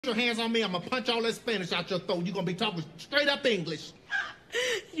your hands on me, I'm gonna punch all that Spanish out your throat. You're gonna be talking straight up English.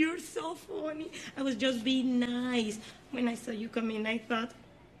 You're so funny. I was just being nice. When I saw you come in, I thought,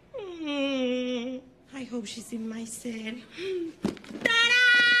 I hope she's in my cell.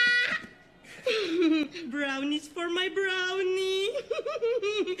 Ta-da! Brownies for my brownie.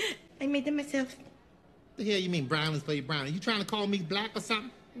 I made them myself. The hell you mean brownies for your brownie? You trying to call me black or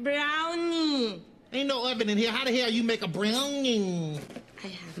something? Brownie. Ain't no oven in here. How the hell you make a brownie? I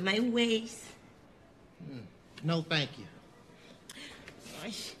have my ways. No, thank you.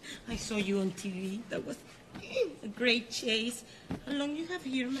 I saw you on TV. That was a great chase. How long you have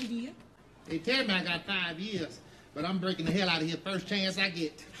here, my dear? They tell me I got 5 years, but I'm breaking the hell out of here first chance I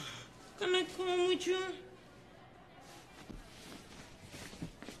get. Can I come with you?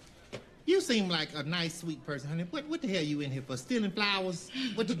 You seem like a nice, sweet person, honey. What the hell you in here for? Stealing flowers?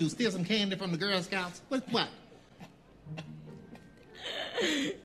 What to do? Steal some candy from the Girl Scouts? What?